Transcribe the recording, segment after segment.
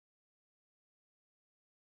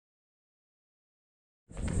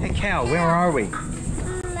Cal, where are we?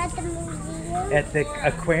 At the museum. At the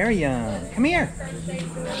aquarium. Come here.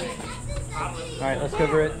 All right, let's go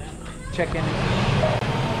over it. Check in.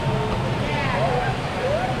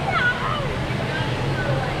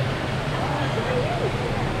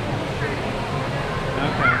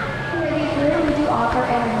 Okay. We do offer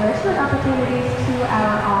enrichment opportunities to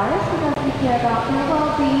our artists because we care about their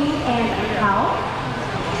well-being and health.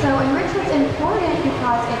 So enrichment's important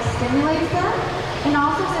because it stimulates them, and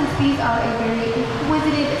also since bees are a very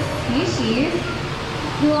inquisitive species,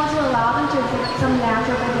 we want to allow them to exhibit some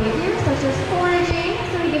natural behaviors such as foraging,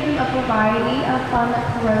 so we give them a variety of fun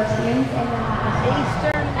proteins and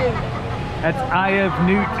Eastern Newt. That's Eye of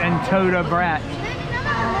Newt and Toda Brat.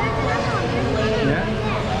 Yeah.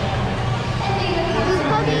 He's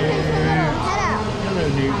poking his little head out. Hello,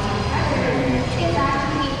 Newt.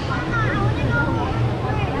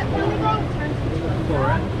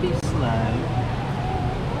 Laura, be slow.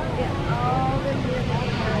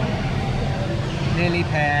 Lily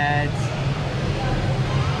pads.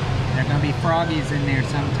 There are gonna be froggies in there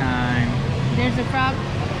sometime. There's a frog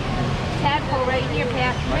tadpole right here,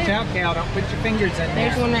 Pat. Watch out, Cal. Don't put your fingers in there.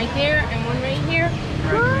 There's one right there and one right here.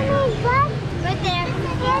 Right there.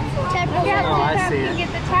 Tadpole. Oh, I see You it.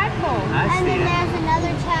 get the tadpole. I And see then it. there's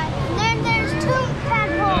another tadpole. And then there's two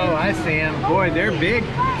tadpoles. Oh, I see them. Boy, they're big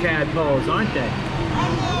tadpoles, aren't they? And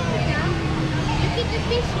then look at the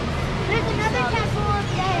fishes. There's another tadpole up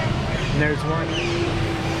there. And there's one.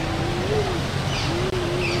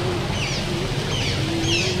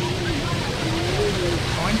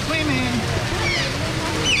 Going swimming.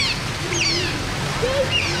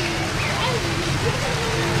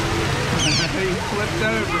 He flipped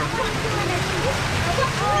over.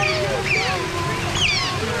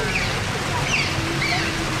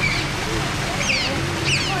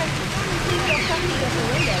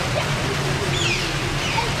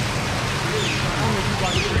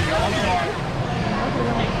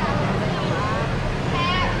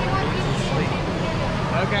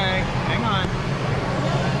 Okay, hang on.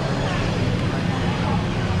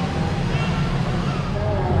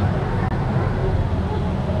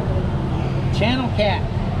 Channel cat.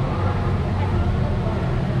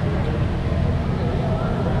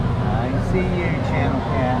 I see you, channel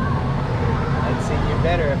cat. I'd see you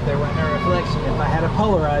better if there wasn't a reflection. If I had a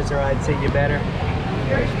polarizer, I'd see you better.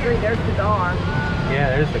 There's three. There's the gar. Yeah,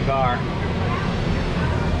 there's the gar.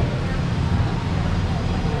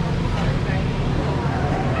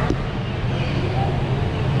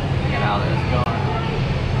 Look at all those gar.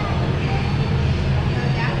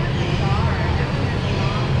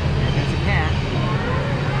 There's a cat.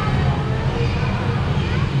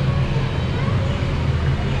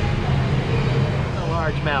 A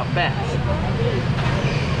largemouth bass.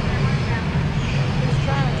 He's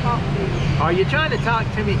trying to talk to you. Are you trying to talk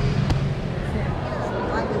to me?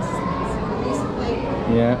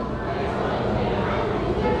 Yeah.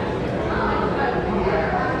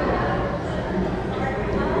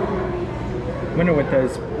 Wonder what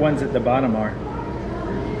those ones at the bottom are.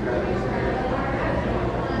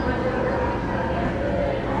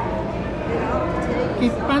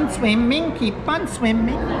 Keep on swimming, keep on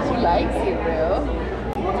swimming. She likes you, Bill.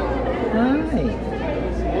 Hi.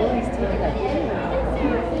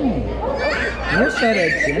 You're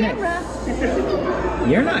photogenic.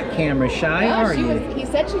 You're not camera shy, No, are she you? was. He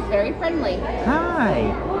said she's very friendly.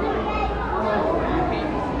 Hi.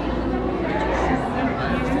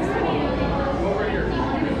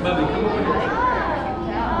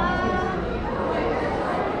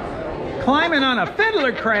 Climbing on a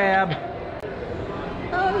fiddler crab.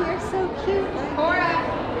 Oh, you're so cute. Cora.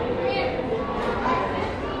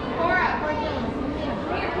 Cora.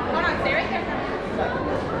 Hold on, stay right there.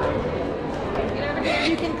 Get over here.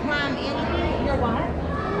 You can climb anything. Your what?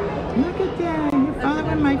 Look at that. You're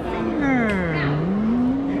following my finger.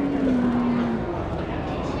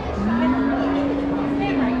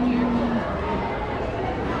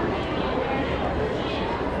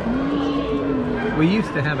 We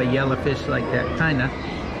used to have a yellowfish like that, kinda.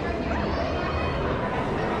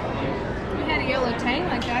 We had a yellow tang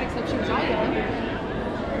like that, except she was all yellow.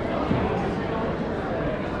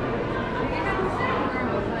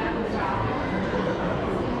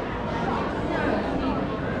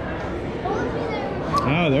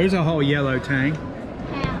 Oh, there's a whole yellow tang.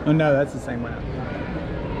 Oh no, that's the same one.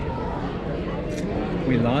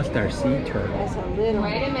 We lost our sea turtle. Wait a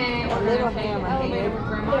minute. A little hammerhead.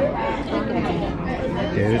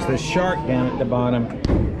 There's the shark down at the bottom.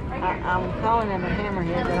 I'm calling him a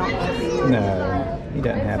hammerhead, but I don't know if he is. No, he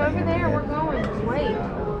doesn't have a Over there, we're hammerhead. going. Just wait.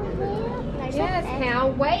 Yes,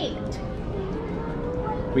 Cal, wait.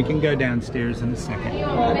 We can go downstairs in a second.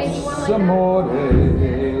 That's amore.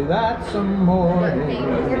 That's amore.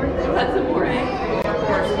 That's amore.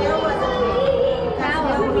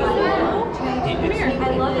 I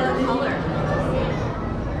love this color.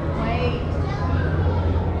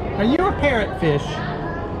 Are you a parrotfish?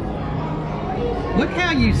 Look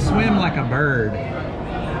how you swim like a bird. That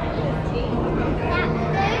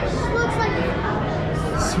fish looks like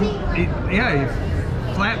Yeah, he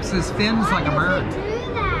flaps his fins like a bird. do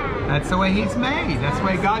that. That's the way he's made. That's the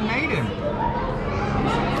way God made him.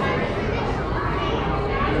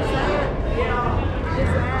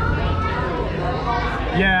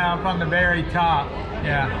 Yeah, up on the very top.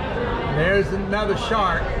 Yeah. There's another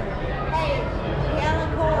shark.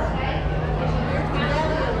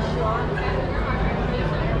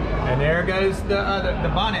 And there goes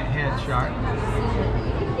the bonnet head shark.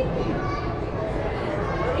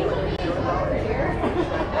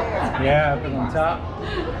 Yeah, up on top.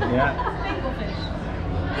 Yeah.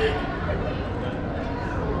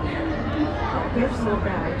 They're so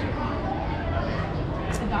bad.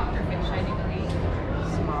 It's a doctor fish, I do believe.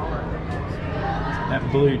 Smaller.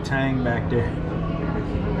 That blue tang back there.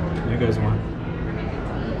 There goes one.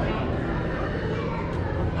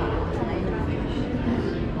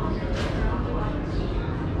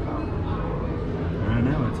 I don't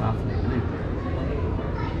know, it's awfully blue.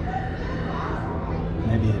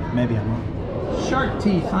 Maybe I'm wrong. Shark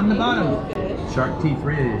teeth on the bottom. Shark teeth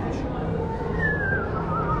ridge.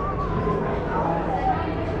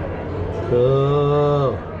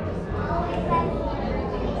 Cool.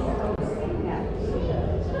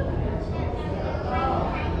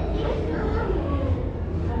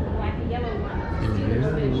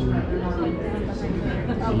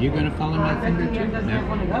 Are you going to follow my finger too? No.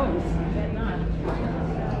 One of those.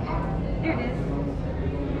 There it is.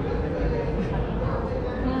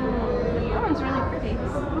 That one's really pretty.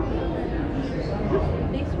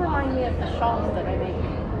 These remind me of the shawls that I make.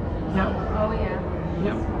 Yep. Oh yeah.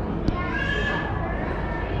 Yep.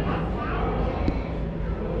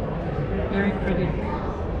 Very pretty.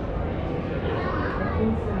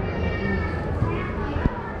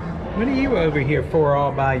 What are you over here for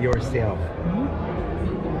all by yourself? Hmm?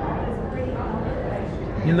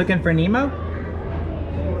 You looking for Nemo?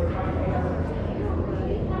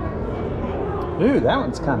 Ooh, that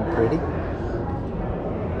one's kind of pretty.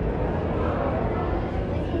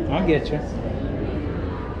 I'll get you.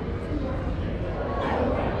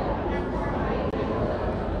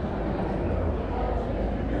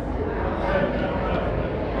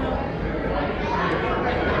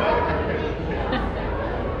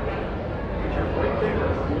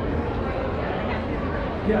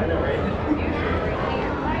 Yeah, I know, right?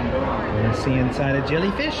 Want to see inside a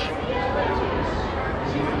jellyfish?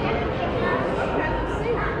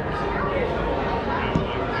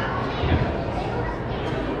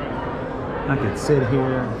 I could sit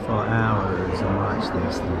here for hours and watch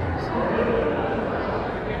these things.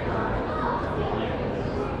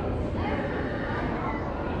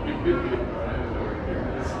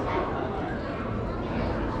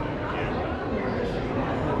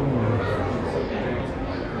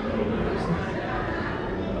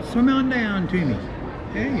 Swim on down to me.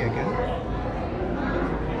 There you go.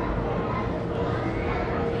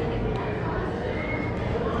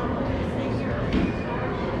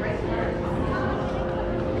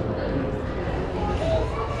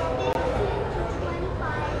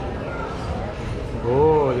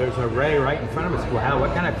 Oh, there's a ray right in front of us. Wow,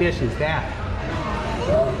 what kind of fish is that?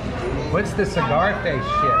 What's the cigar face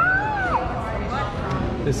ship?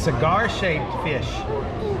 The cigar-shaped fish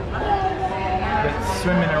that's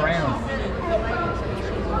swimming around.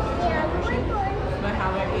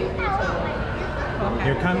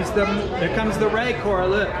 Here comes the ray, Cora.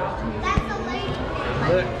 Look. That's a lady.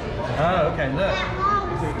 Look. Oh, okay. Look. That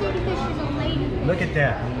long stick fish is a lady. Look at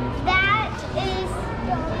that. That is.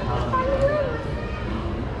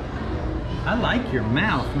 I like your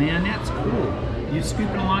mouth, man. That's cool. You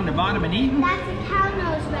scooping along the bottom and eating? That's a cow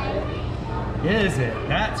nose ray. Is it?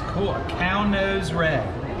 That's cool. A cow nose ray.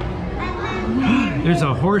 And then There's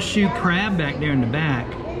a horseshoe crab back there in the back.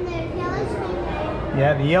 and the yellow stingray.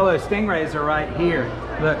 Yeah, the yellow stingrays are right here.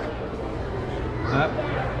 Look. Up.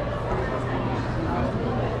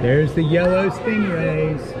 There's the yellow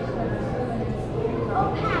stingrays.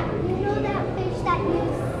 Oh, Pat, you know that fish that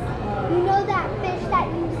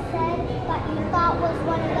you said that you thought was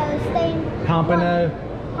one of those things? Pompano.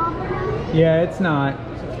 Pompano? Yeah, it's not.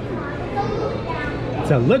 Look down.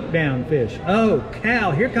 It's a look down fish. Oh,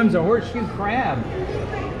 cow. Here comes a horseshoe crab.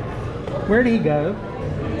 Where'd he go?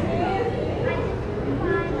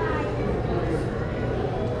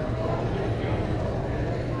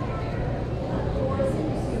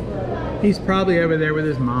 He's probably over there with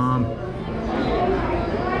his mom.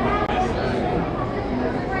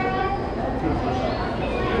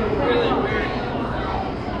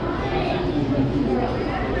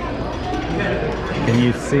 Can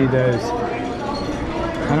you see those?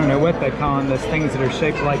 I don't know what they call them, those things that are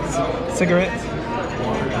shaped like cigarettes.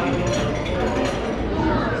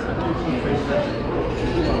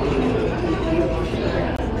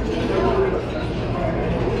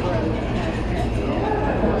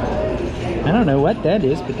 I don't know what that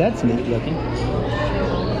is, but that's neat looking.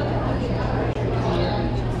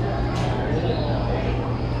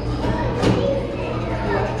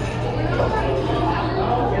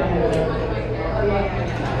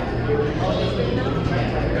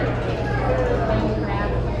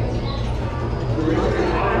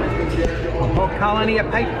 A whole colony of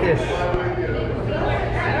pipefish.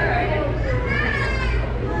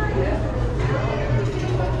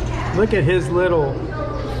 Look at his little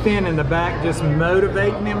fin in the back, just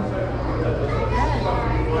motivating him.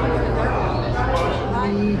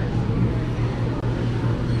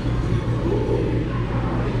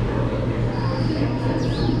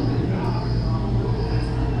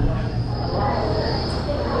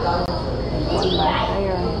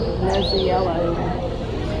 There's the yellow.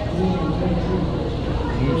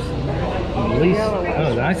 At least,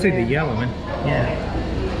 oh, I see the yellow one. Yeah.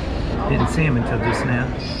 Didn't see him until just now.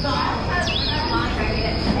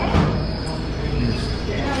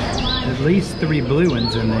 There's at least 3 blue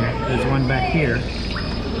ones in there. There's one back here.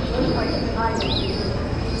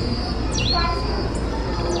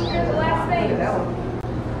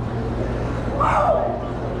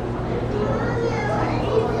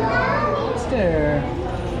 Monster.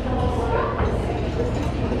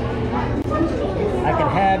 I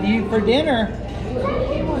could have you for dinner.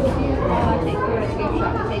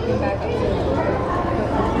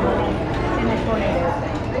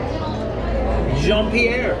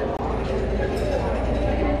 Jean-Pierre.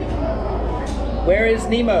 Where is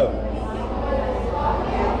Nemo?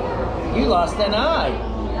 You lost an eye.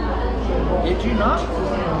 Did you not?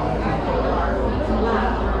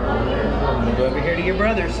 I'm gonna go over here to your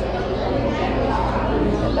brothers.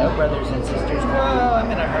 Hello, brothers and sisters. Whoa, I'm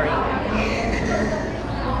in a hurry.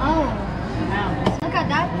 Oh. Look at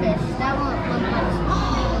that fish. That won't look like.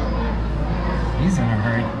 He's in a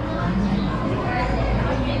hurry.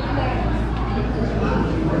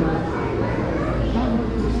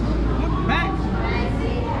 Back.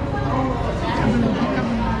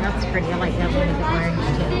 That's pretty. I like that one with the orange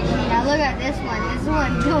too. Now look at this one. This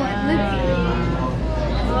one going. Look.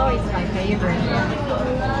 Always my favorite.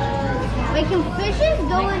 Wait, can fishes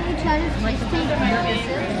go in each other's fish tank?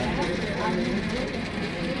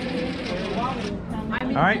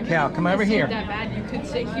 All right, Cal, come over here. That bad. You could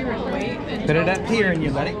sit here and wait. And Put it up here and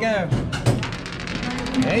you let it go.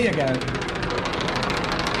 There you go.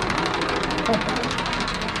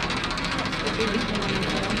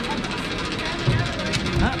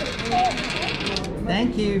 Up.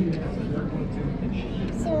 Thank you.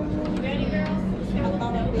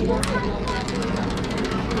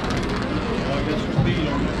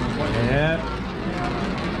 Yep.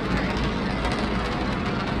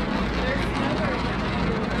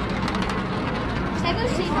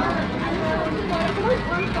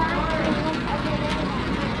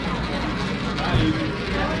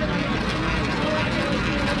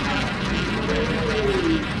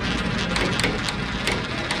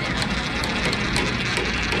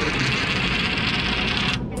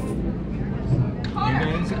 Here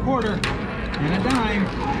goes a quarter and a dime.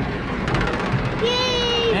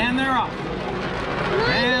 Yay! And they're off.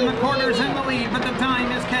 And the quarter's in the lead, but the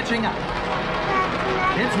dime is catching up.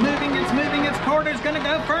 It's moving, it's moving, its quarter's gonna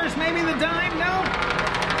go first. Maybe the dime, no.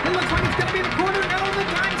 It looks like it's gonna be the quarter, no. The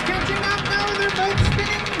dime's catching up, no. They're both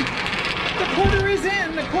spinning. The quarter is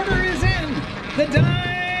in, the quarter is in. The dime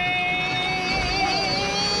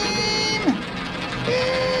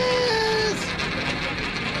is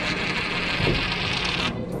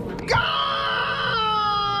gone.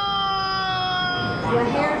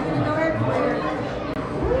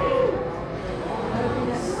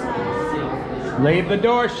 Leave the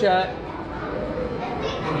door shut.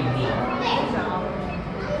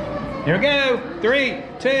 Here we go. 3,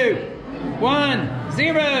 2, 1,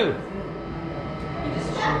 0.